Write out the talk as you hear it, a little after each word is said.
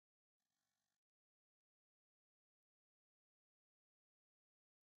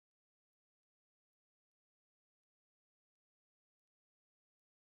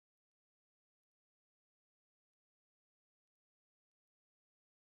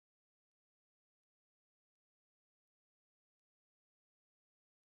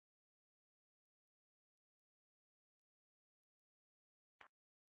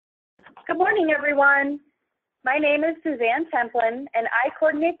Good morning, everyone. My name is Suzanne Templin, and I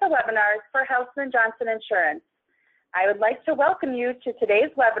coordinate the webinars for Houseman Johnson Insurance. I would like to welcome you to today's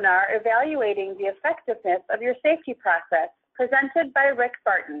webinar, Evaluating the Effectiveness of Your Safety Process, presented by Rick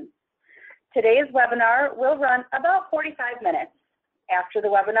Barton. Today's webinar will run about 45 minutes. After the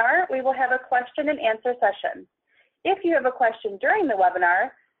webinar, we will have a question and answer session. If you have a question during the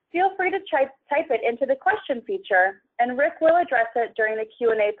webinar, feel free to type it into the question feature, and Rick will address it during the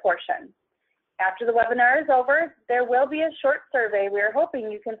Q&A portion. After the webinar is over, there will be a short survey we are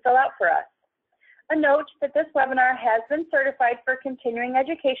hoping you can fill out for us. A note that this webinar has been certified for continuing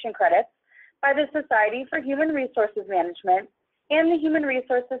education credits by the Society for Human Resources Management and the Human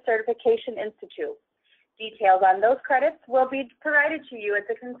Resources Certification Institute. Details on those credits will be provided to you at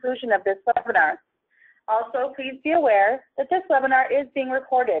the conclusion of this webinar. Also, please be aware that this webinar is being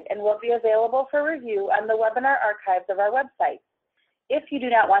recorded and will be available for review on the webinar archives of our website. If you do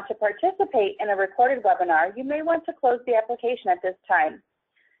not want to participate in a recorded webinar, you may want to close the application at this time.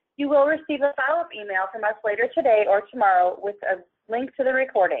 You will receive a follow-up email from us later today or tomorrow with a link to the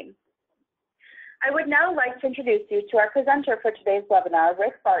recording. I would now like to introduce you to our presenter for today's webinar,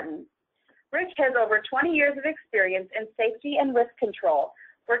 Rick Barton. Rick has over 20 years of experience in safety and risk control,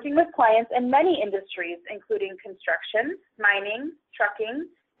 working with clients in many industries, including construction, mining, trucking,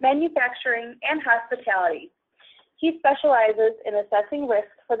 manufacturing, and hospitality. He specializes in assessing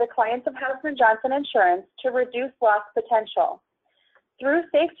risks for the clients of Houseman Johnson Insurance to reduce loss potential. Through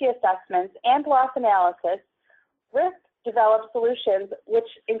safety assessments and loss analysis, Rick develops solutions which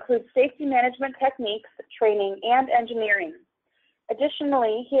include safety management techniques, training, and engineering.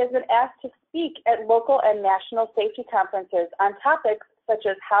 Additionally, he has been asked to speak at local and national safety conferences on topics such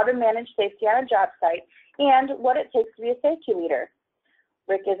as how to manage safety on a job site and what it takes to be a safety leader.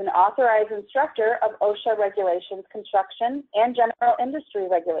 Rick is an authorized instructor of OSHA regulations, construction, and general industry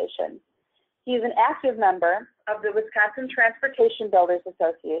regulations. He is an active member of the Wisconsin Transportation Builders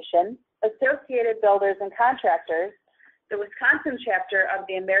Association, Associated Builders and Contractors, the Wisconsin chapter of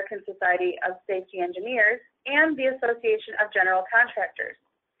the American Society of Safety Engineers, and the Association of General Contractors.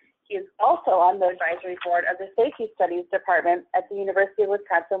 He is also on the advisory board of the Safety Studies Department at the University of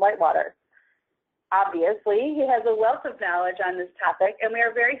Wisconsin-Whitewater. Obviously, he has a wealth of knowledge on this topic, and we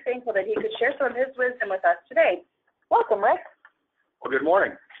are very thankful that he could share some of his wisdom with us today. Welcome, Rick. Well, good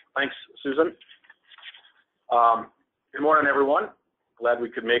morning. Thanks, Susan. Good morning, everyone. Glad we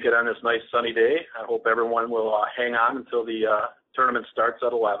could make it on this nice sunny day. I hope everyone will hang on until the tournament starts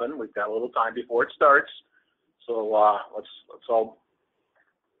at 11. We've got a little time before it starts, so let's all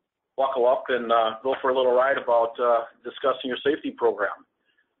buckle up and go for a little ride about discussing your safety program.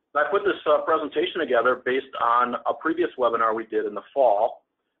 I put this presentation together based on a previous webinar we did in the fall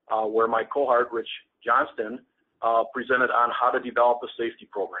where my cohort, Rich Johnston, presented on how to develop a safety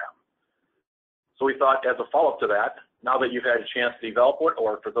program. So we thought as a follow-up to that, now that you've had a chance to develop it,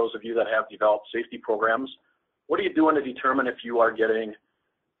 or for those of you that have developed safety programs, what are you doing to determine if you are getting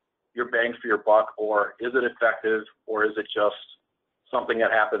your bang for your buck, or is it effective, or is it just something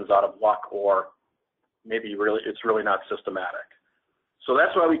that happens out of luck, or maybe it's really not systematic? So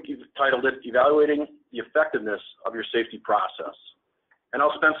that's why we titled it Evaluating the Effectiveness of Your Safety Process. And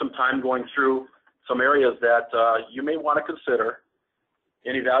I'll spend some time going through some areas that you may want to consider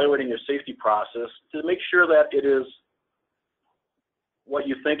in evaluating your safety process to make sure that it is what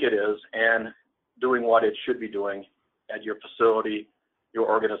you think it is and doing what it should be doing at your facility, your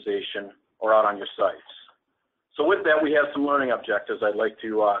organization, or out on your sites. So with that, we have some learning objectives I'd like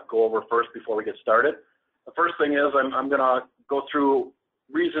to go over first before we get started. The first thing is I'm going to go through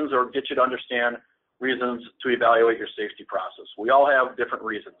reasons or get you to understand reasons to evaluate your safety process. We all have different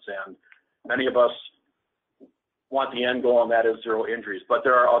reasons, and many of us want the end goal, and that is zero injuries, but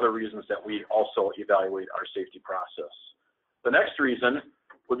there are other reasons that we also evaluate our safety process. The next reason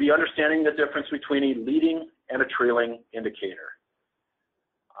would be understanding the difference between a leading and a trailing indicator.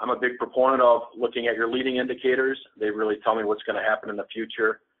 I'm a big proponent of looking at your leading indicators. They really tell me what's going to happen in the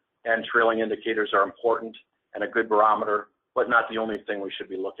future, and trailing indicators are important and a good barometer, but not the only thing we should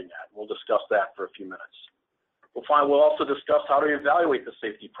be looking at. We'll discuss that for a few minutes. We'll also discuss how to evaluate the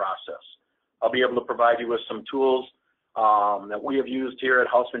safety process. I'll be able to provide you with some tools that we have used here at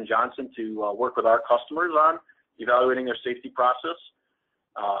Houseman Johnson to work with our customers on evaluating their safety process.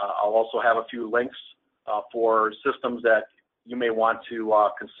 I'll also have a few links for systems that you may want to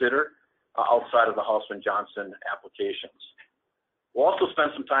consider outside of the Houseman Johnson applications. We'll also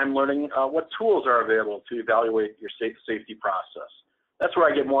spend some time learning what tools are available to evaluate your safety process. That's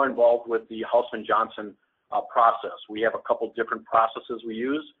where I get more involved with the Houseman Johnson process. We have a couple different processes we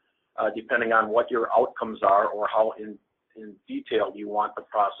use depending on what your outcomes are or how in detail you want the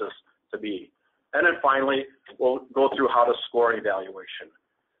process to be. And then finally, we'll go through how to score an evaluation.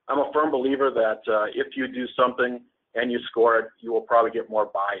 I'm a firm believer that if you do something and you score it, you will probably get more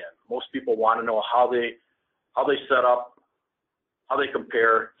buy-in. Most people want to know how they set up, how they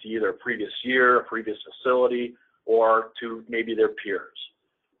compare to either a previous year, a previous facility, or to maybe their peers.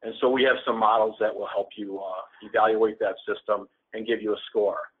 And so we have some models that will help you evaluate that system and give you a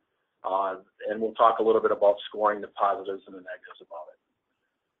score. And we'll talk a little bit about scoring the positives and the negatives about it.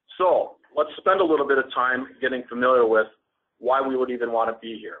 So let's spend a little bit of time getting familiar with why we would even want to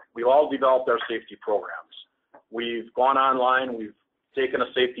be here. We've all developed our safety programs. We've gone online, we've taken a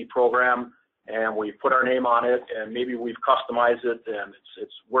safety program, and we put our name on it, and maybe we've customized it, and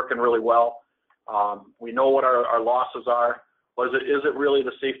it's working really well. We know what our losses are, but is it really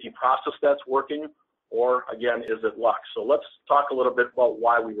the safety process that's working, or again, is it luck? So let's talk a little bit about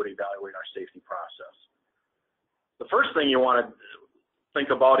why we would evaluate our safety process. The first thing you want to think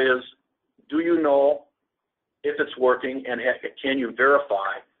about is, do you know if it's working, and can you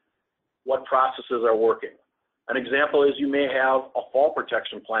verify what processes are working? An example is you may have a fall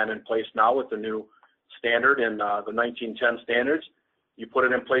protection plan in place now with the new standard in the 1910 standards. You put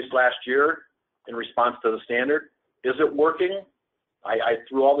it in place last year in response to the standard. Is it working? I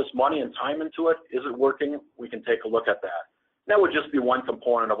threw all this money and time into it. Is it working? We can take a look at that. That would just be one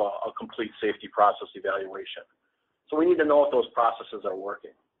component of a complete safety process evaluation. So we need to know if those processes are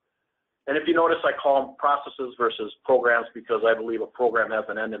working. And if you notice, I call them processes versus programs because I believe a program has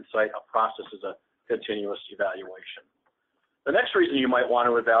an end in sight. A process is a continuous evaluation. The next reason you might want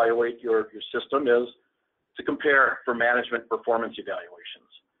to evaluate your system is to compare for management performance evaluations.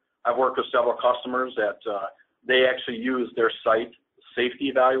 I've worked with several customers that they actually use their site safety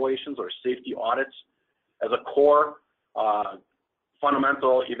evaluations or safety audits as a core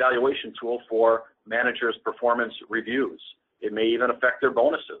fundamental evaluation tool for managers' performance reviews. It may even affect their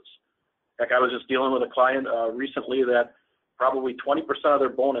bonuses. Heck, I was just dealing with a client recently that probably 20% of their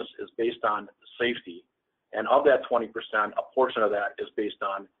bonus is based on safety. And of that 20%, a portion of that is based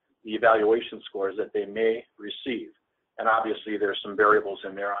on the evaluation scores that they may receive. And obviously, there's some variables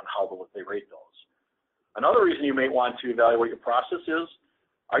in there on how they rate those. Another reason you may want to evaluate your process is,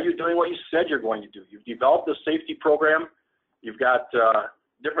 are you doing what you said you're going to do? You've developed a safety program. You've got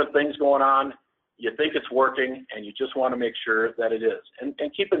different things going on. You think it's working, and you just want to make sure that it is. And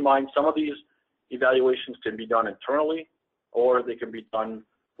keep in mind, some of these evaluations can be done internally, or they can be done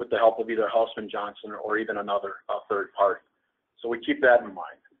with the help of either Houseman Johnson or even another third party. So we keep that in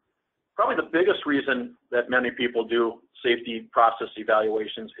mind. Probably the biggest reason that many people do safety process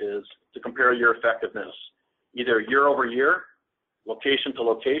evaluations is to compare your effectiveness, either year over year, location to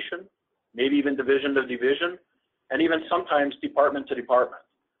location, maybe even division to division, and even sometimes department to department.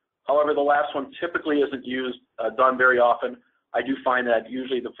 However, the last one typically isn't done very often. I do find that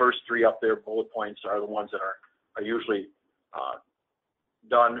usually the first three up there, bullet points, are the ones that are usually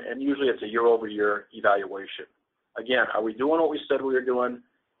done, and usually it's a year-over-year evaluation. Again, are we doing what we said we were doing,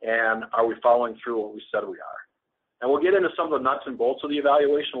 and are we following through what we said we are? And we'll get into some of the nuts and bolts of the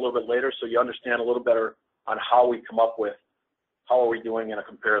evaluation a little bit later so you understand a little better on how we come up with how are we doing in a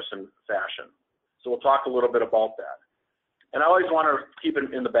comparison fashion. So we'll talk a little bit about that. And I always want to keep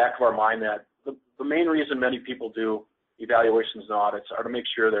it in the back of our mind that the main reason many people do evaluations and audits are to make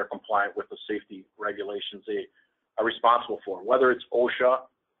sure they're compliant with the safety regulations they are responsible for, whether it's OSHA,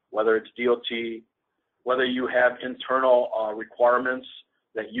 whether it's DOT, whether you have internal requirements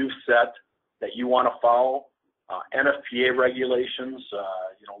that you've set that you want to follow, NFPA regulations,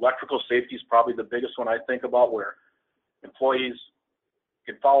 electrical safety is probably the biggest one I think about, where employees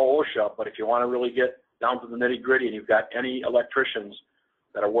can follow OSHA, but if you want to really get down to the nitty-gritty and you've got any electricians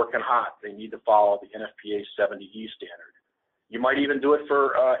that are working hot, they need to follow the NFPA 70E standard. You might even do it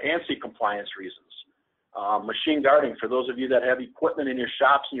for ANSI compliance reasons. Machine guarding, for those of you that have equipment in your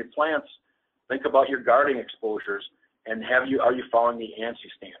shops and your plants, think about your guarding exposures and are you following the ANSI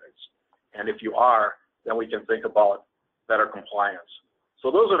standards? And if you are, then we can think about better compliance. So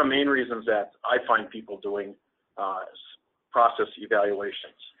those are the main reasons that I find people doing process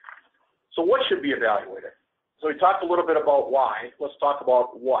evaluations. So what should be evaluated? So we talked a little bit about why. Let's talk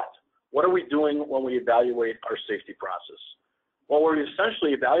about what. What are we doing when we evaluate our safety process? Well, we're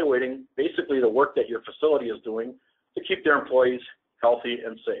essentially evaluating basically the work that your facility is doing to keep their employees healthy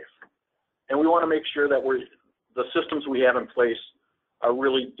and safe. And we want to make sure that the systems we have in place are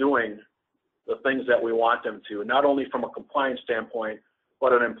really doing the things that we want them to, not only from a compliance standpoint,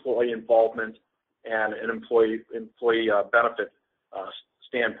 but an employee involvement and an employee benefit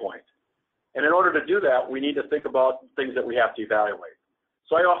standpoint. And in order to do that, we need to think about things that we have to evaluate.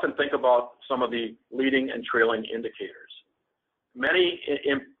 So I often think about some of the leading and trailing indicators. Many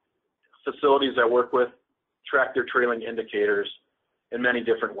facilities I work with track their trailing indicators in many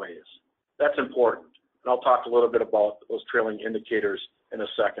different ways. That's important, and I'll talk a little bit about those trailing indicators in a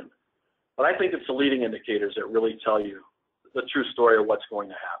second. But I think it's the leading indicators that really tell you the true story of what's going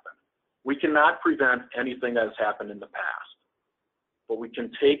to happen. We cannot prevent anything that has happened in the past, but we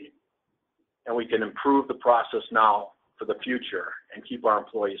can take and we can improve the process now for the future and keep our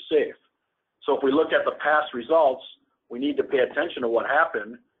employees safe. So if we look at the past results, we need to pay attention to what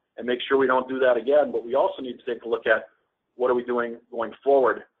happened and make sure we don't do that again, but we also need to take a look at what are we doing going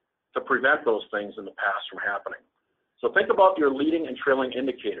forward to prevent those things in the past from happening. So think about your leading and trailing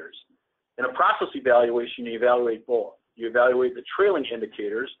indicators. In a process evaluation, you evaluate both. You evaluate the trailing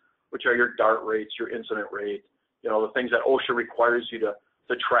indicators, which are your DART rates, your incident rate, the things that OSHA requires you to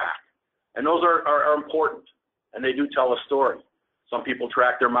track. And those are important, and they do tell a story. Some people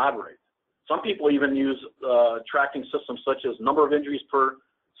track their mod rate. Some people even use tracking systems such as number of injuries per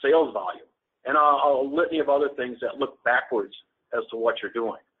sales volume, and a litany of other things that look backwards as to what you're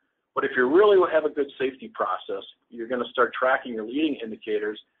doing. But if you really have a good safety process, you're going to start tracking your leading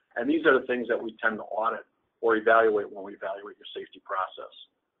indicators, and these are the things that we tend to audit or evaluate when we evaluate your safety process.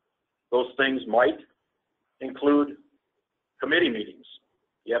 Those things might include committee meetings.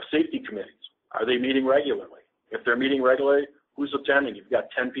 You have safety committees. Are they meeting regularly? If they're meeting regularly, who's attending? You've got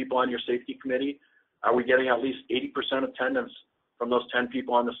 10 people on your safety committee. Are we getting at least 80% attendance from those 10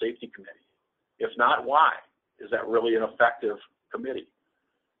 people on the safety committee? If not, why? Is that really an effective committee?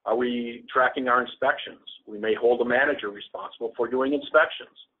 Are we tracking our inspections? We may hold a manager responsible for doing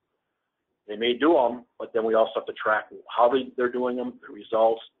inspections. They may do them, but then we also have to track how they're doing them, the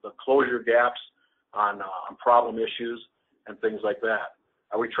results, the closure gaps on problem issues, and things like that.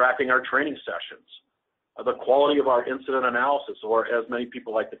 Are we tracking our training sessions? The quality of our incident analysis, or as many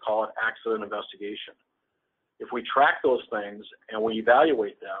people like to call it, accident investigation. If we track those things and we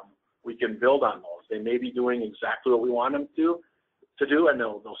evaluate them, we can build on those. They may be doing exactly what we want them to do, and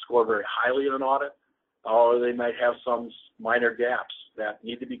they'll score very highly in an audit, or they might have some minor gaps that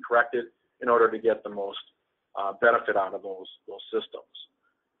need to be corrected in order to get the most benefit out of those systems.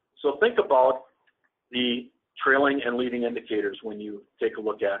 So think about the trailing and leading indicators when you take a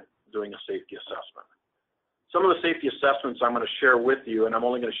look at doing a safety assessment. Some of the safety assessments I'm going to share with you, and I'm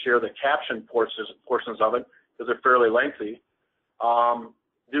only going to share the caption portions of it because they're fairly lengthy,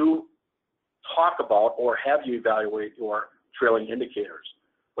 do talk about or have you evaluate your trailing indicators.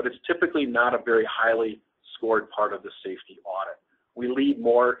 But it's typically not a very highly scored part of the safety audit. We lead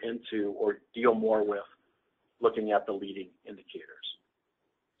more into or deal more with looking at the leading indicators.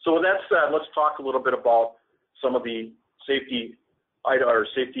 So with that said, let's talk a little bit about some of the safety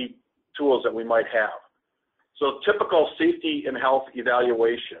tools that we might have. So typical safety and health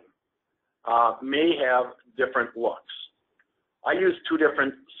evaluation may have different looks. I use two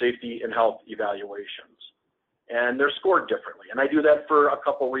different safety and health evaluations, and they're scored differently. And I do that for a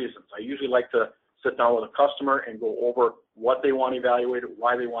couple reasons. I usually like to sit down with a customer and go over what they want evaluated,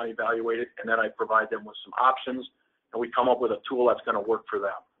 why they want evaluated, and then I provide them with some options, and we come up with a tool that's going to work for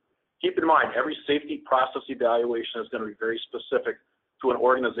them. Keep in mind, every safety process evaluation is going to be very specific to an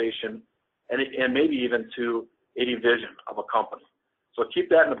organization and maybe even to a division of a company. So keep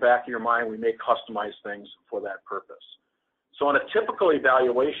that in the back of your mind. We may customize things for that purpose. So in a typical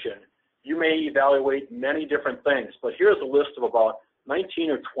evaluation, you may evaluate many different things, but here's a list of about 19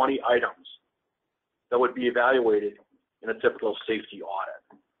 or 20 items that would be evaluated in a typical safety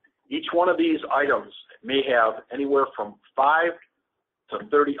audit. Each one of these items may have anywhere from 5 to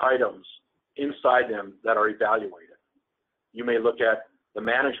 30 items inside them that are evaluated. You may look at the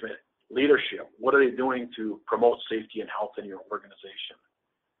management, leadership. What are they doing to promote safety and health in your organization?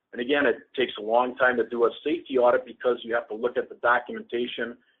 And again, it takes a long time to do a safety audit because you have to look at the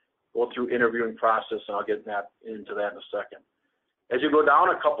documentation, go through interviewing process, and I'll get into that in a second. As you go down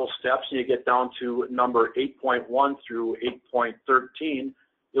a couple steps and you get down to number 8.1 through 8.13,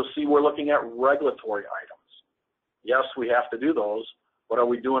 you'll see we're looking at regulatory items. Yes, we have to do those, but are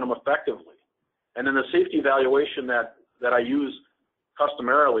we doing them effectively? And in the safety evaluation that I use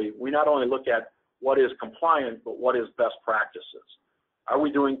customarily, we not only look at what is compliant, but what is best practices. Are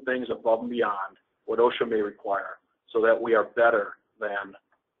we doing things above and beyond what OSHA may require so that we are better than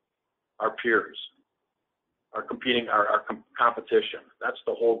our peers, our competition? That's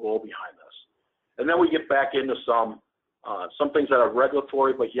the whole goal behind this. And then we get back into some things that are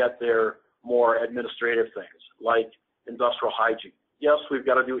regulatory, but yet they're more administrative things, like industrial hygiene. Yes, we've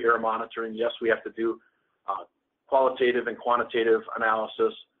got to do air monitoring. Yes, we have to do qualitative and quantitative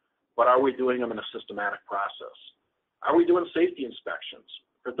analysis, but are we doing them in a systematic process? Are we doing safety inspections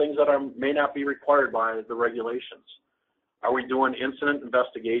for things that may not be required by the regulations? Are we doing incident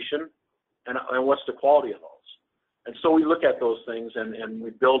investigation and what's the quality of those? And so we look at those things and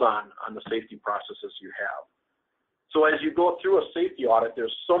we build on the safety processes you have. So as you go through a safety audit,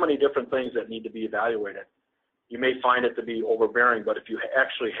 there's so many different things that need to be evaluated. You may find it to be overbearing, but if you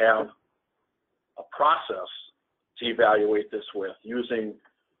actually have a process to evaluate this with, using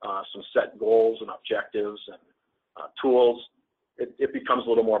some set goals and objectives and tools, it becomes a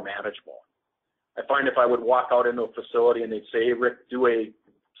little more manageable. I find if I would walk out into a facility and they'd say, hey, Rick, do a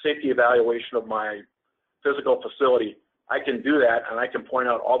safety evaluation of my physical facility, I can do that and I can point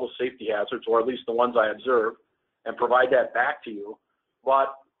out all the safety hazards, or at least the ones I observe, and provide that back to you.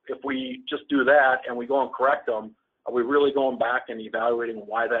 But if we just do that and we go and correct them, are we really going back and evaluating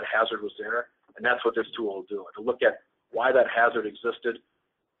why that hazard was there? And that's what this tool will do. It'll look at why that hazard existed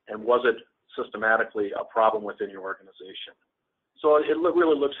and was it systematically a problem within your organization. So it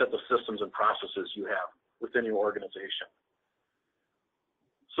really looks at the systems and processes you have within your organization.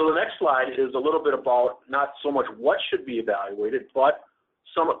 So the next slide is a little bit about not so much what should be evaluated, but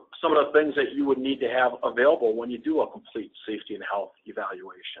some of the things that you would need to have available when you do a complete safety and health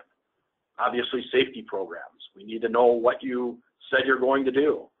evaluation. Obviously, safety programs. We need to know what you said you're going to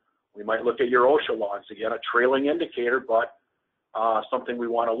do. We might look at your OSHA logs, again, a trailing indicator, but something we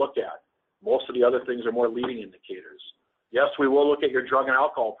want to look at. Most of the other things are more leading indicators. Yes, we will look at your drug and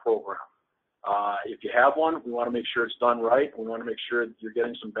alcohol program. If you have one, we want to make sure it's done right. We want to make sure you're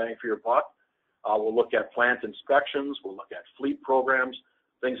getting some bang for your buck. We'll look at plant inspections. We'll look at fleet programs,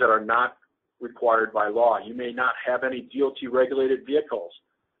 things that are not required by law. You may not have any DOT-regulated vehicles,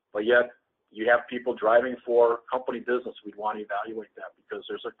 but yet you have people driving for company business. We'd want to evaluate that because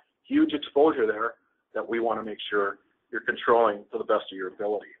there's a huge exposure there that we want to make sure you're controlling to the best of your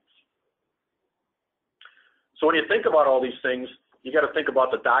ability. So when you think about all these things, you got to think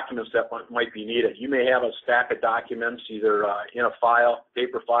about the documents that might be needed. You may have a stack of documents either in a file,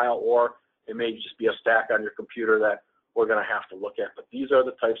 paper file, or it may just be a stack on your computer that we're going to have to look at. But these are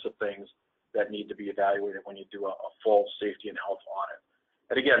the types of things that need to be evaluated when you do a full safety and health audit.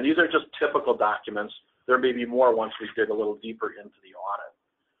 And again, these are just typical documents. There may be more once we dig a little deeper into the audit.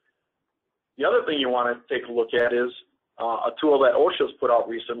 The other thing you want to take a look at is a tool that OSHA's put out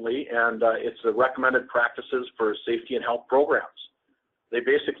recently, and it's the recommended practices for safety and health programs. They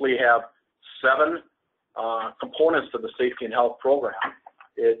basically have 7 components to the safety and health program.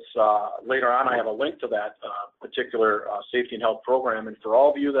 It's later on I have a link to that particular safety and health program, and for all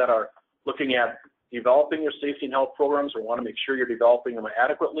of you that are looking at developing your safety and health programs or want to make sure you're developing them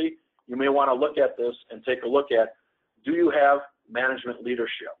adequately, you may want to look at this and take a look at, do you have management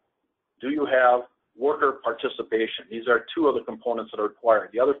leadership? Do you have worker participation? These are 2 of the components that are required.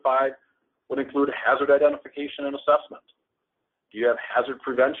 The other 5 would include hazard identification and assessment. Do you have hazard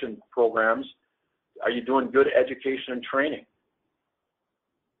prevention programs? Are you doing good education and training?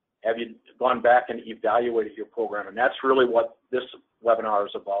 Have you gone back and evaluated your program? And that's really what this webinar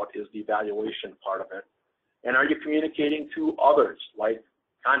is about, is the evaluation part of it. And are you communicating to others, like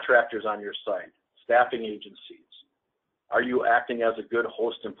contractors on your site, staffing agencies? Are you acting as a good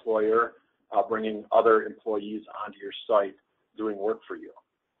host employer, bringing other employees onto your site, doing work for you?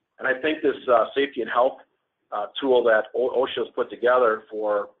 And I think this safety and health tool that OSHA has put together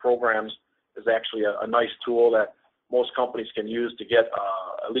for programs is actually a nice tool that most companies can use to get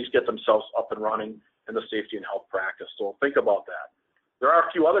at least get themselves up and running in the safety and health practice. So think about that. There are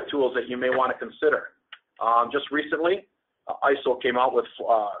a few other tools that you may want to consider. Just recently, ISO came out with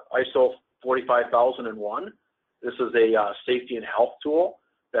ISO 45001. This is a safety and health tool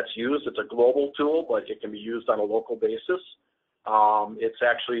that's used. It's a global tool, but it can be used on a local basis. It's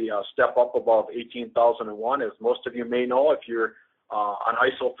actually a step up above 18001. As most of you may know, if you're an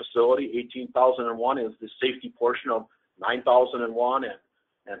ISO facility, 18001 is the safety portion of 9001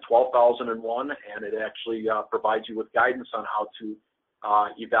 and 12001, and it actually provides you with guidance on how to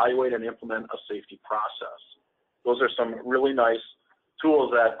evaluate and implement a safety process. Those are some really nice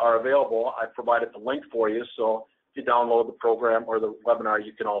tools that are available. I provided the link for you, so if you download the program or the webinar,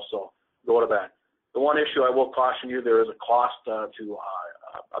 you can also go to that. The one issue I will caution you, there is a cost to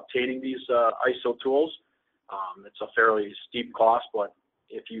obtaining these ISO tools. It's a fairly steep cost, but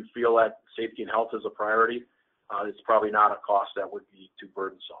if you feel that safety and health is a priority, it's probably not a cost that would be too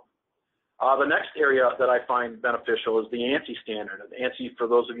burdensome. The next area that I find beneficial is the ANSI standard. And ANSI, for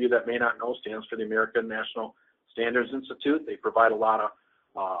those of you that may not know, stands for the American National Standards Institute. They provide a lot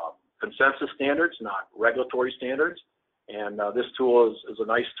of consensus standards, not regulatory standards. And this tool is a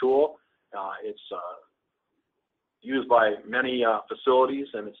nice tool. It's used by many facilities,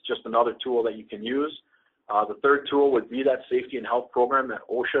 and it's just another tool that you can use. The third tool would be that safety and health program that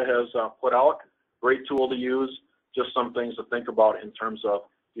OSHA has put out. Great tool to use, just some things to think about in terms of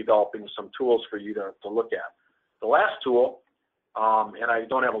developing some tools for you to look at. The last tool, and I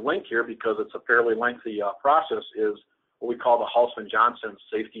don't have a link here because it's a fairly lengthy process, is what we call the Houseman-Johnson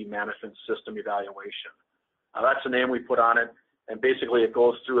Safety Management System Evaluation. That's the name we put on it, and basically it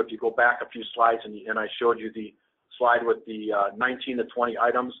goes through, if you go back a few slides, and I showed you the slide with the 19 to 20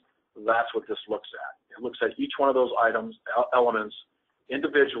 items, that's what this looks at. It looks at each one of those items, elements,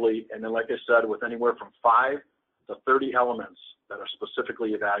 individually, and then, like I said, with anywhere from 5 to 30 elements that are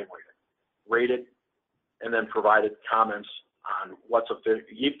specifically evaluated, rated, and then provided comments on what's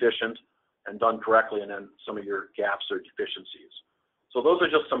efficient and done correctly, and then some of your gaps or deficiencies. So those are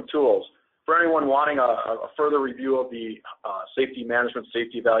just some tools. For anyone wanting a further review of the safety management,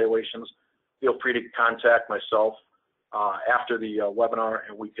 safety evaluations, feel free to contact myself after the webinar,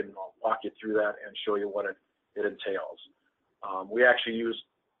 and we can walk you through that and show you what it entails. We actually use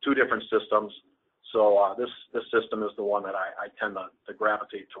 2 different systems, so this system is the one that I tend to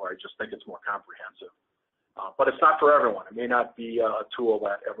gravitate toward. I just think it's more comprehensive. But it's not for everyone. It may not be a tool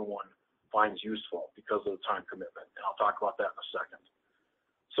that everyone finds useful because of the time commitment, and I'll talk about that in a second.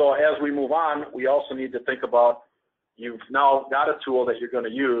 So as we move on, we also need to think about, you've now got a tool that you're going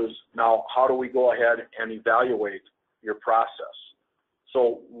to use. Now, how do we go ahead and evaluate your process?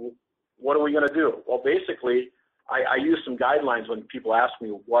 So what are we going to do? Well, basically, I use some guidelines when people ask me,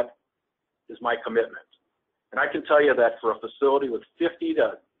 what is my commitment? And I can tell you that for a facility with 50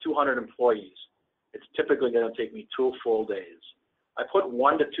 to 200 employees, it's typically going to take me 2 full days. I put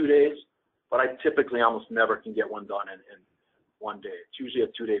 1 to 2 days, but I typically almost never can get one done in 1 day. It's usually a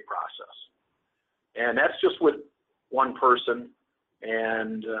 2-day process. And that's just with one person,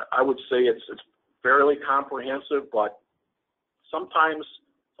 and I would say it's fairly comprehensive, but sometimes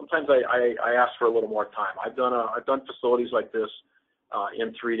I ask for a little more time. I've done facilities like this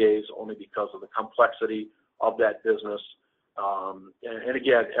in 3 days only because of the complexity of that business. And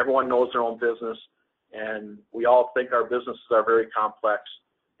again, everyone knows their own business, and we all think our businesses are very complex,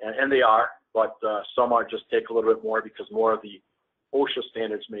 and they are, but some are just take a little bit more because more of the OSHA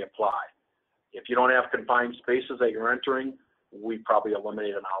standards may apply. If you don't have confined spaces that you're entering, we probably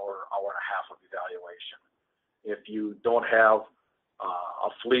eliminate an hour and a half of evaluation. If you don't have a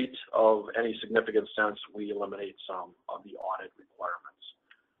fleet of any significant sense, we eliminate some of the audit requirements.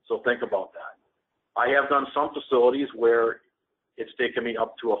 So think about that. I have done some facilities where it's taken me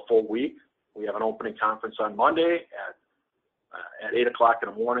up to a full week. We have an opening conference on Monday at 8 o'clock in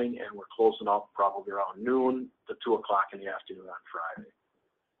the morning, and we're closing up probably around noon to 2 o'clock in the afternoon on Friday,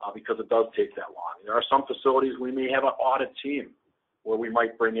 because it does take that long. There are some facilities we may have an audit team where we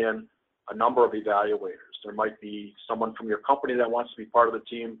might bring in a number of evaluators. There might be someone from your company that wants to be part of the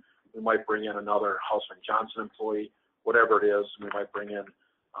team. We might bring in another Houseman-Johnson employee, whatever it is. We might bring in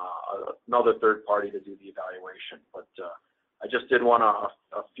another third party to do the evaluation. But I just did one a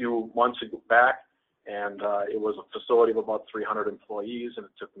few months back, and it was a facility of about 300 employees, and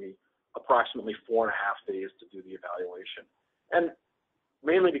it took me approximately 4.5 days to do the evaluation. And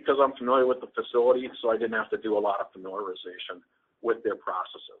mainly because I'm familiar with the facility, so I didn't have to do a lot of familiarization with their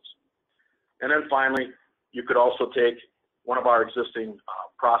processes. And then finally, you could also take one of our existing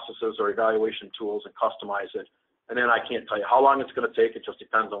processes or evaluation tools and customize it. And then I can't tell you how long it's going to take. It just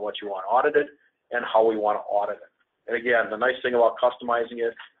depends on what you want audited and how we want to audit it. And again, the nice thing about customizing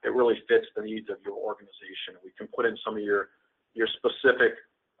it, it really fits the needs of your organization. We can put in some of your specific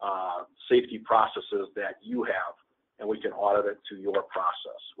safety processes that you have, and we can audit it to your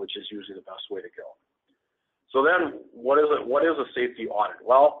process, which is usually the best way to go. So then, what is a safety audit?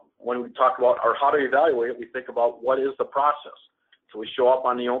 Well, when we talk about or how to evaluate it, we think about what is the process. So we show up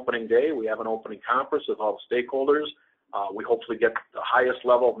on the opening day. We have an opening conference with all the stakeholders. We hopefully get the highest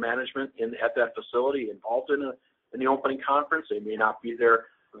level of management at that facility involved in the opening conference. They may not be there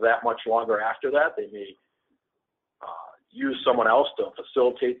that much longer after that. They may use someone else to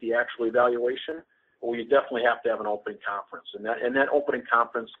facilitate the actual evaluation. But we definitely have to have an opening conference. And that opening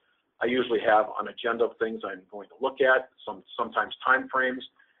conference, I usually have an agenda of things I'm going to look at, sometimes time frames,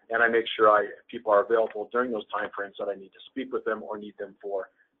 and I make sure people are available during those time frames that I need to speak with them or need them for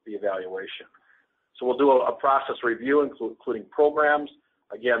the evaluation. So we'll do a process review, including programs.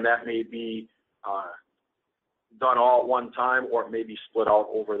 Again, that may be done all at one time, or it may be split out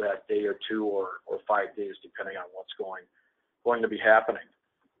over that day or 2 or 5 days, depending on what's going to be happening.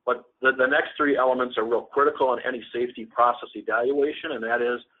 But the next 3 elements are real critical in any safety process evaluation, and that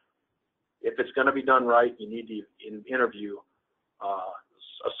is, if it's going to be done right, you need to interview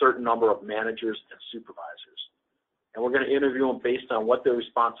a certain number of managers and supervisors. And we're going to interview them based on what their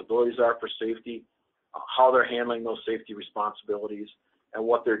responsibilities are for safety, how they're handling those safety responsibilities, and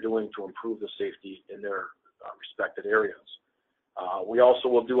what they're doing to improve the safety in their respected areas. We also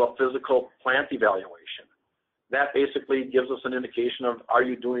will do a physical plant evaluation. That basically gives us an indication of, are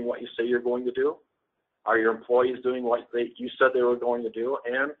you doing what you say you're going to do? Are your employees doing what you said they were going to do?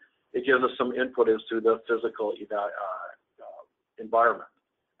 And it gives us some input as to the physical environment.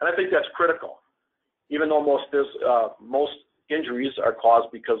 And I think that's critical. Even though most injuries are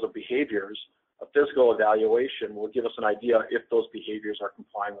caused because of behaviors, a physical evaluation will give us an idea if those behaviors are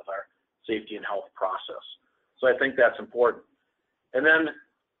complying with our safety and health process. So I think that's important. And then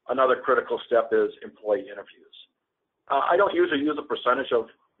another critical step is employee interviews. I don't usually use a percentage of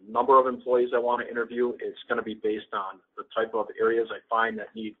number of employees I want to interview. It's going to be based on the type of areas I find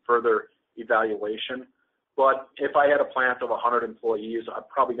that need further evaluation. But if I had a plant of 100 employees, I'm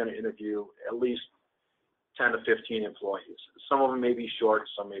probably going to interview at least 10 to 15 employees. Some of them may be short,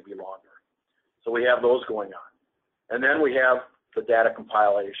 some may be longer. So we have those going on. And then we have the data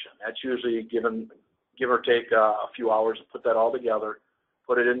compilation. That's usually give or take a few hours to put that all together,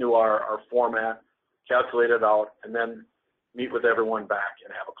 put it into our format, calculate it out, and then meet with everyone back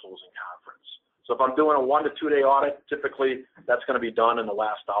and have a closing conference. So if I'm doing a 1 to 2 day audit, typically that's going to be done in the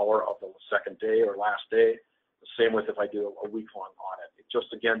last hour of the second day or last day. The same with if I do a week-long audit. It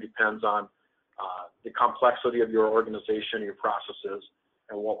just, again, depends on the complexity of your organization, your processes,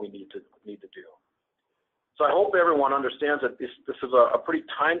 and what we need to do. So I hope everyone understands that this is a pretty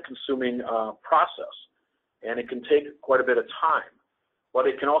time-consuming process, and it can take quite a bit of time. But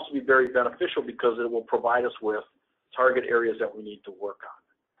it can also be very beneficial because it will provide us with target areas that we need to work on.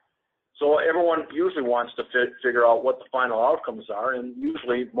 So everyone usually wants to figure out what the final outcomes are, and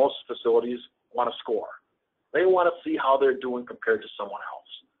usually most facilities want to score. They want to see how they're doing compared to someone else.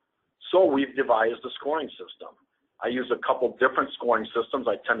 So we've devised a scoring system. I use a couple different scoring systems.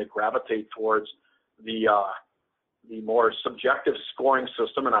 I tend to gravitate towards the more subjective scoring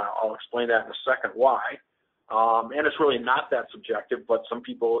system, and I'll explain that in a second why. And it's really not that subjective, but some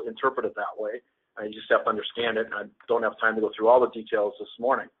people interpret it that way. I just have to understand it, and I don't have time to go through all the details this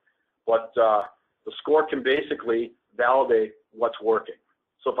morning. But the score can basically validate what's working.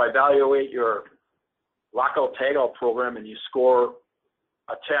 So if I evaluate your lockout tagout program and you score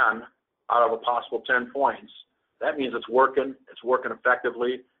a 10 out of a possible 10 points, that means it's working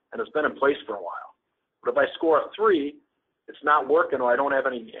effectively, and it's been in place for a while. But if I score a 3, it's not working, or I don't have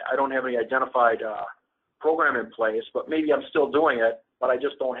any identified program in place, but maybe I'm still doing it, but I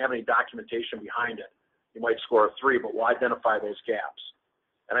just don't have any documentation behind it. You might score a 3, but we'll identify those gaps.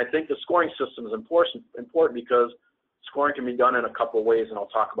 And I think the scoring system is important because scoring can be done in a couple of ways, and I'll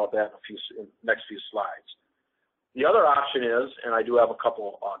talk about that in the next few slides. The other option is, and I do have a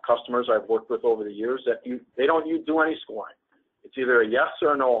couple customers I've worked with over the years, that they don't do any scoring. It's either a yes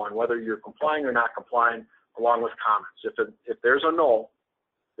or a no on whether you're complying or not complying, along with comments. If there's a no,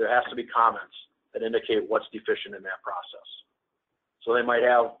 there has to be comments that indicate what's deficient in that process. So they might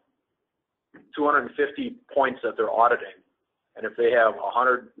have 250 points that they're auditing, and if they have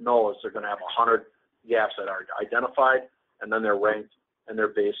 100 no's, they're going to have 100 gaps that are identified, and then they're ranked, and then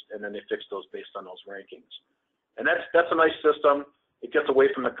they fix those based on those rankings. And that's a nice system. It gets away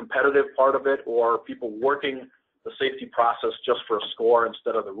from the competitive part of it, or people working the safety process just for a score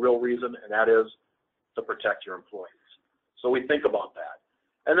instead of the real reason, and that is to protect your employees. So we think about that.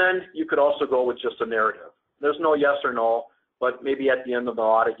 And then you could also go with just a narrative. There's no yes or no, but maybe at the end of the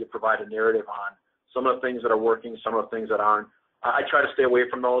audit, you provide a narrative on some of the things that are working, some of the things that aren't. I try to stay away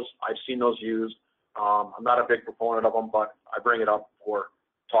from those. I've seen those used. I'm not a big proponent of them, but I bring it up for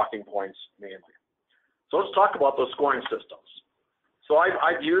talking points mainly. So let's talk about those scoring systems. So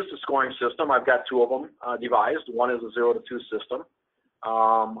I've used a scoring system. I've got 2 of them devised. One is a 0 to 2 system.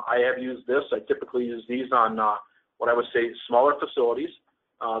 I have used this. I typically use these on what I would say smaller facilities,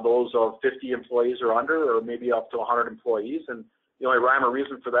 those of 50 employees or under, or maybe up to 100 employees. And the only rhyme or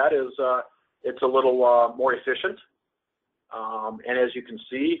reason for that is it's a little more efficient. And as you can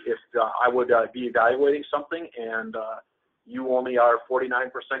see, if I would be evaluating something and you only are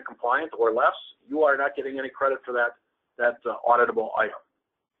 49% compliant or less, you are not getting any credit for that auditable item.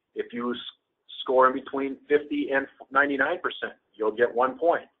 If you score in between 50 and 99%, you'll get 1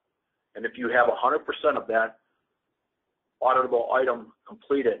 point. And if you have 100% of that auditable item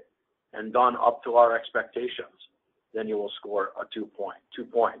completed and done up to our expectations, then you will score a 2 points.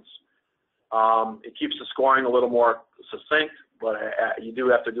 It keeps the scoring a little more succinct, but you do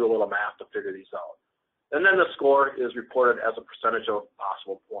have to do a little math to figure these out. And then the score is reported as a percentage of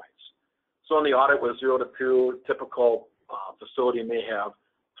possible points. So in the audit with 0 to 2, typical facility may have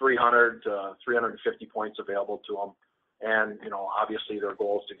 300 to 350 points available to them. And, obviously their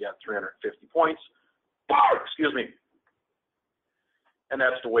goal is to get 350 points. Excuse me. And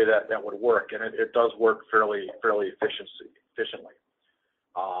that's the way that would work. And it does work fairly efficiently. efficiently.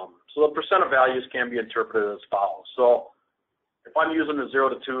 So the percent of values can be interpreted as follows. So if I'm using the 0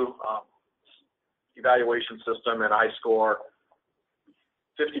 to 2 evaluation system and I score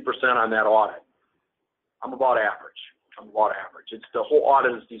 50% on that audit, I'm about average. It's the whole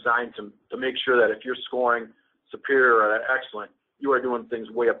audit is designed to make sure that if you're scoring superior or excellent, you are doing things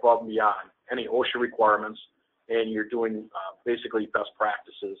way above and beyond any OSHA requirements, and you're doing basically best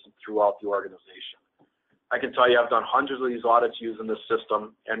practices throughout the organization. I can tell you I've done hundreds of these audits using this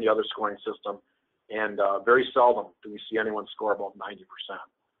system and the other scoring system, and very seldom do we see anyone score above 90%.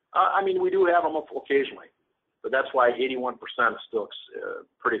 I mean, we do have them occasionally, but that's why 81% is still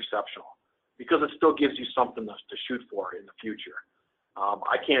pretty exceptional, because it still gives you something to shoot for in the future.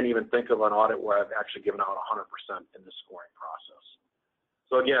 I can't even think of an audit where I've actually given out 100% in the scoring process.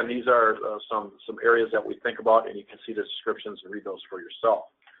 So again, these are some areas that we think about, and you can see the descriptions and read those for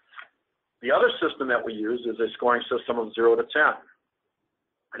yourself. The other system that we use is a scoring system of 0 to 10.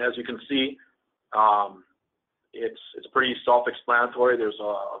 And as you can see, it's pretty self-explanatory. There's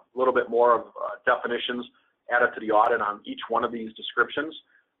a little bit more of definitions added to the audit on each one of these descriptions.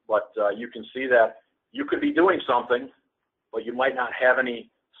 But you can see that you could be doing something, but you might not have any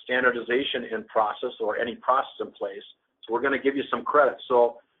standardization in process or any process in place. So we're going to give you some credit.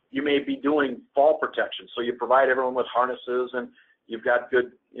 So you may be doing fall protection. So you provide everyone with harnesses and you've got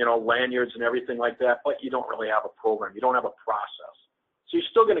good, lanyards and everything like that, but you don't really have a program. You don't have a process. So you're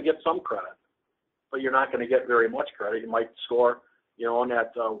still going to get some credit, but you're not going to get very much credit. You might score, in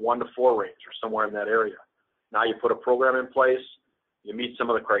that 1 to 4 range or somewhere in that area. Now you put a program in place, you meet some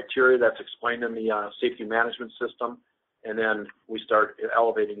of the criteria that's explained in the safety management system, and then we start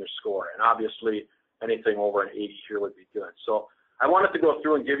elevating your score. And obviously, anything over an 80 here would be good. So I wanted to go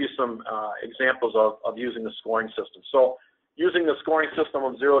through and give you some examples of using the scoring system. So using the scoring system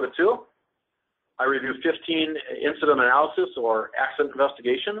of 0 to 2, I review 15 incident analysis or accident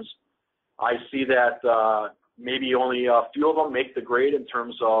investigations. I see that maybe only a few of them make the grade in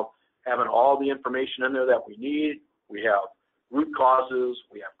terms of having all the information in there that we need. We have root causes,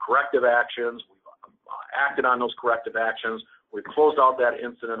 we have corrective actions, we've acted on those corrective actions, we've closed out that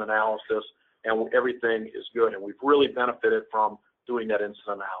incident analysis, and everything is good. And we've really benefited from doing that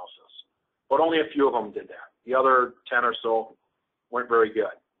incident analysis. But only a few of them did that. The other 10 or so weren't very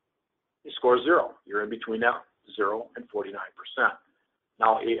good. You score 0. You're in between that 0 and 49%.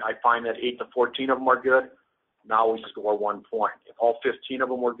 Now, I find that 8 to 14 of them are good. Now we score 1 point. If all 15 of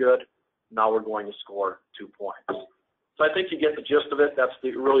them were good, now we're going to score 2 points. So I think you get the gist of it. That's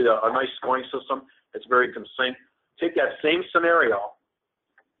really a nice scoring system. It's very concise. Take that same scenario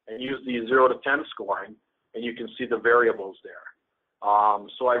and use the 0 to 10 scoring, and you can see the variables there.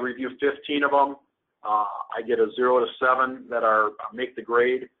 So I review 15 of them. I get a 0 to 7 that are make the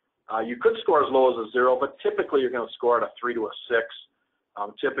grade. You could score as low as a 0, but typically you're going to score at a 3 to a 6.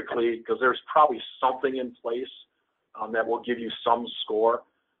 Typically, because there's probably something in place that will give you some score.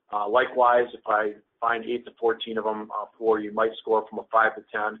 Likewise, if I find 8 to 14 of them poor, you might score from a 5 to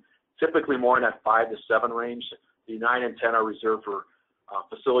 10. Typically more in that 5 to 7 range. The 9 and 10 are reserved for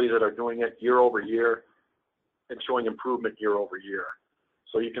facilities that are doing it year over year and showing improvement year over year.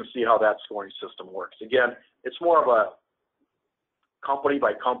 So you can see how that scoring system works. Again, it's more of a company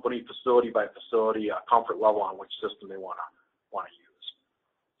by company, facility by facility, comfort level on which system they want to use.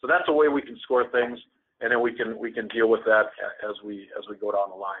 So that's a way we can score things, and then we can deal with that as we go down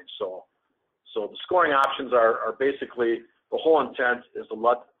the line. So the scoring options are basically, the whole intent is to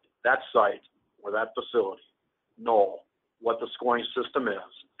let that site or that facility know what the scoring system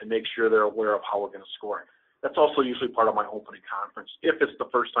is and make sure they're aware of how we're going to score it. That's also usually part of my opening conference if it's the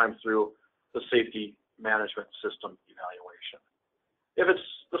first time through the safety management system evaluation. If it's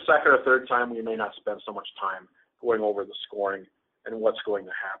the second or third time, we may not spend so much time going over the scoring and what's going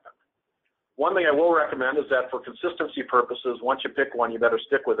to happen. One thing I will recommend is that for consistency purposes, once you pick one, you better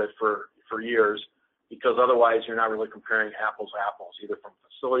stick with it for years, because otherwise you're not really comparing apples to apples, either from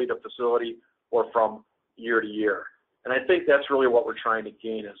facility to facility or from year to year. And I think that's really what we're trying to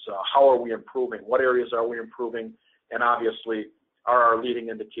gain is how are we improving? What areas are we improving? And obviously, are our leading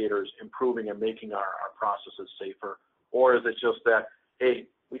indicators improving and making our processes safer? Or is it just that, hey,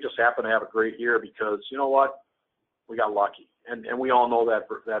 we just happen to have a great year because, you know what, we got lucky. And we all know that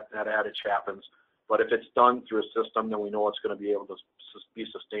adage happens. But if it's done through a system, then we know it's going to be able to be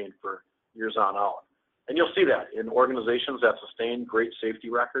sustained for years on out. And you'll see that in organizations that sustain great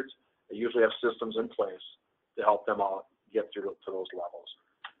safety records, they usually have systems in place to help them out get through to those levels.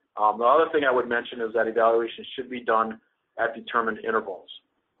 The other thing I would mention is that evaluation should be done at determined intervals.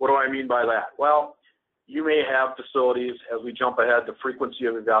 What do I mean by that? Well, you may have facilities, as we jump ahead, the frequency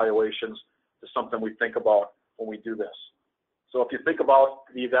of evaluations is something we think about when we do this. So if you think about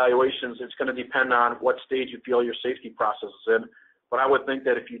the evaluations, it's going to depend on what stage you feel your safety process is in. But I would think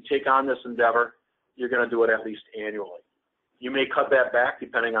that if you take on this endeavor, you're going to do it at least annually. You may cut that back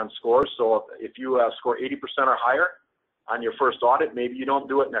depending on scores. So if you score 80% or higher on your first audit, maybe you don't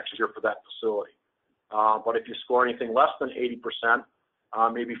do it next year for that facility. But if you score anything less than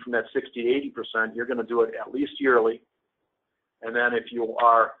 80%, maybe from that 60 to 80%, you're going to do it at least yearly. And then if you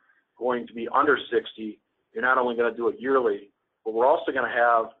are going to be under 60, you're not only going to do it yearly, but we're also going to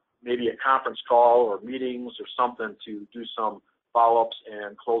have maybe a conference call or meetings or something to do some follow-ups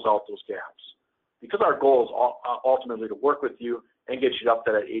and close out those gaps. Because our goal is ultimately to work with you and get you up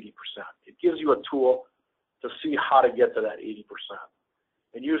to that 80%. It gives you a tool to see how to get to that 80%.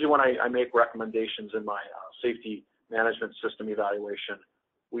 And usually when I make recommendations in my safety management system evaluation,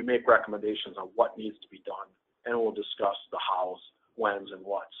 we make recommendations on what needs to be done, and we'll discuss the hows, whens, and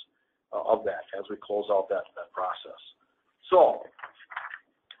whats of that as we close out that process. So,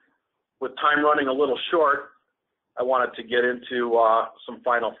 with time running a little short, I wanted to get into some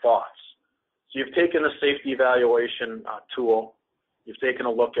final thoughts. So you've taken the safety evaluation tool, you've taken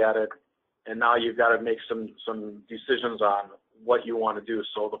a look at it, and now you've got to make some decisions on what you want to do.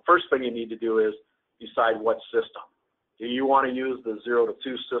 So the first thing you need to do is decide what system. Do you want to use the 0 to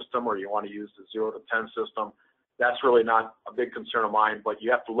 2 system, or do you want to use the 0 to 10 system? That's really not a big concern of mine, but you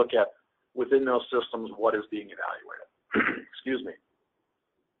have to look at within those systems what is being evaluated. Excuse me.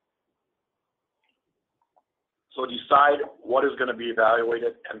 So decide what is going to be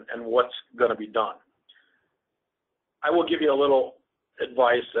evaluated and what's going to be done. I will give you a little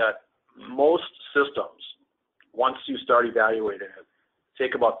advice that most systems, once you start evaluating it,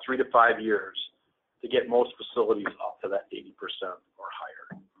 take about 3 to 5 years to get most facilities up to that 80% or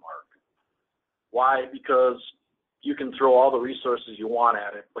higher mark. Why? Because you can throw all the resources you want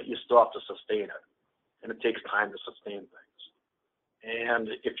at it, but you still have to sustain it. And it takes time to sustain things. And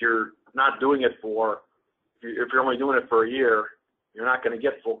if you're not doing it if you're only doing it for a year, you're not going to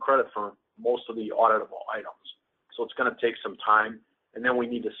get full credit for most of the auditable items. So it's going to take some time, and then we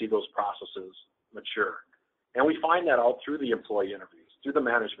need to see those processes mature. And we find that out through the employee interviews, through the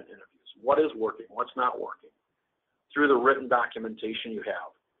management interviews. What is working? What's not working? Through the written documentation you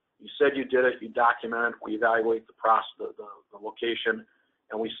have. You said you did it, you document it, we evaluate the process, the location,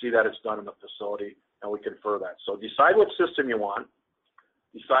 and we see that it's done in the facility, and we confer that. So decide what system you want.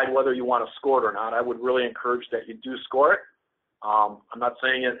 Decide whether you want to score it or not. I would really encourage that you do score it. I'm not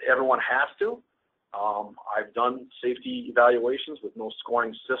saying everyone has to. I've done safety evaluations with no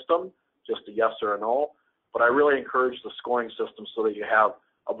scoring system, just a yes or a no. But I really encourage the scoring system so that you have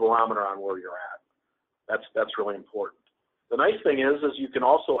a barometer on where you're at. That's really important. The nice thing is you can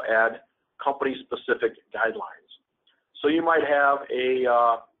also add company-specific guidelines. So you might have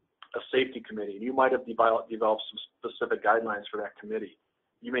a safety committee. You might have developed some specific guidelines for that committee.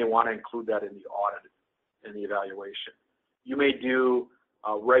 You may want to include that in the audit and the evaluation. You may do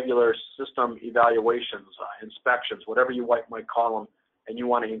regular system evaluations, inspections, whatever you might call them, and you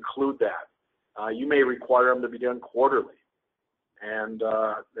want to include that. You may require them to be done quarterly, and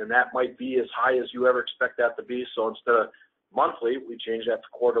that might be as high as you ever expect that to be. So instead of monthly, we change that to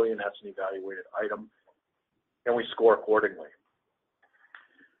quarterly, and that's an evaluated item, and we score accordingly.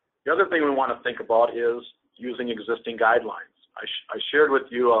 The other thing we want to think about is using existing guidelines. I shared with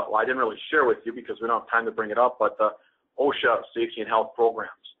you, well, I didn't really share with you because we don't have time to bring it up, but the OSHA safety and health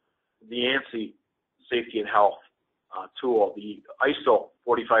programs, the ANSI safety and health tool, the ISO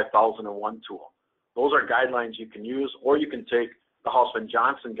 45001 tool. Those are guidelines you can use, or you can take the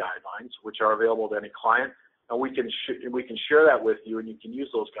Hausman-Johnson guidelines, which are available to any client, and we can share that with you, and you can use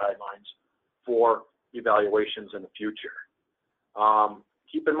those guidelines for evaluations in the future.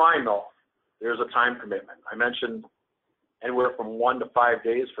 Keep in mind, though, there's a time commitment. I mentioned anywhere from 1 to 5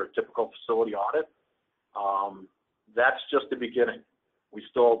 days for a typical facility audit. That's just the beginning.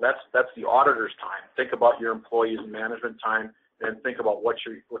 That's the auditor's time. Think about your employees' and management time, and think about what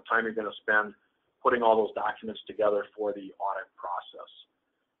time you're going to spend putting all those documents together for the audit process.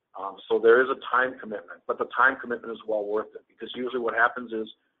 So there is a time commitment, but the time commitment is well worth it, because usually what happens is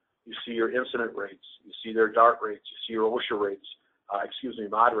you see your incident rates, you see their DART rates, you see your OSHA rates,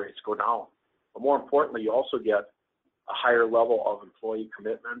 MOD rates go down. But more importantly, you also get a higher level of employee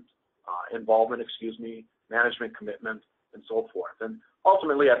commitment, involvement, management commitment, and so forth. And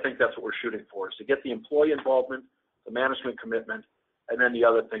ultimately, I think that's what we're shooting for, is to get the employee involvement, the management commitment, and then the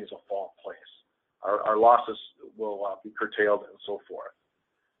other things will fall in place. Our losses will be curtailed and so forth.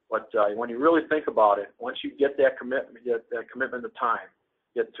 But when you really think about it, once you get that commitment of time,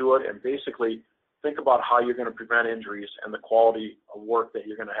 get to it, and basically think about how you're going to prevent injuries and the quality of work that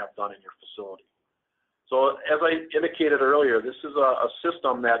you're going to have done in your facility. So as I indicated earlier, this is a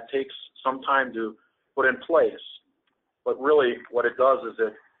system that takes some time to put in place, but really what it does is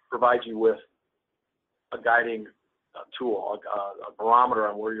it provides you with a guiding tool, a barometer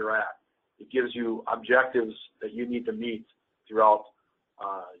on where you're at. It gives you objectives that you need to meet throughout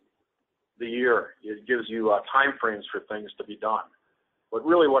the year. It gives you time frames for things to be done. But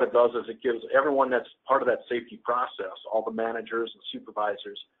really what it does is it gives everyone that's part of that safety process, all the managers and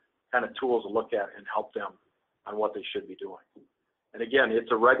supervisors, kind of tools to look at and help them on what they should be doing. And again,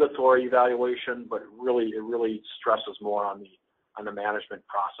 it's a regulatory evaluation, but it really stresses more on the management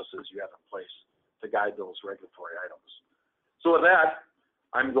processes you have in place to guide those regulatory items. So with that,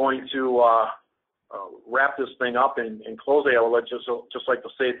 I'm going to wrap this thing up and close it. I would just like to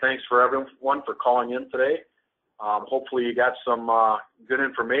say thanks for everyone for calling in today. Hopefully you got some good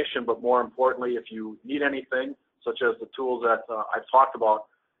information, but more importantly, if you need anything, such as the tools that I've talked about,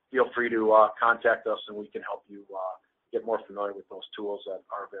 feel free to contact us and we can help you get more familiar with those tools that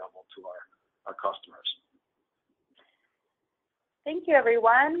are available to our customers. Thank you,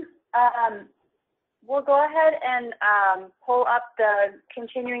 everyone. We'll go ahead and pull up the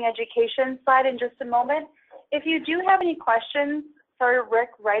continuing education slide in just a moment. If you do have any questions for Rick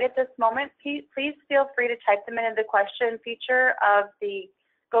right at this moment, please feel free to type them into the question feature of the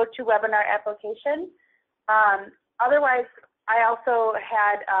GoToWebinar application. Otherwise, I also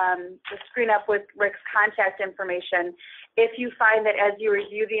had the screen up with Rick's contact information. If you find that as you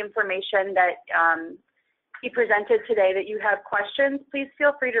review the information that he presented today that you have questions, please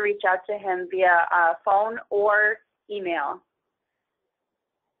feel free to reach out to him via phone or email.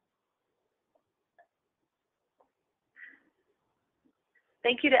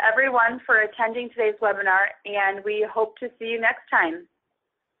 Thank you to everyone for attending today's webinar, and we hope to see you next time.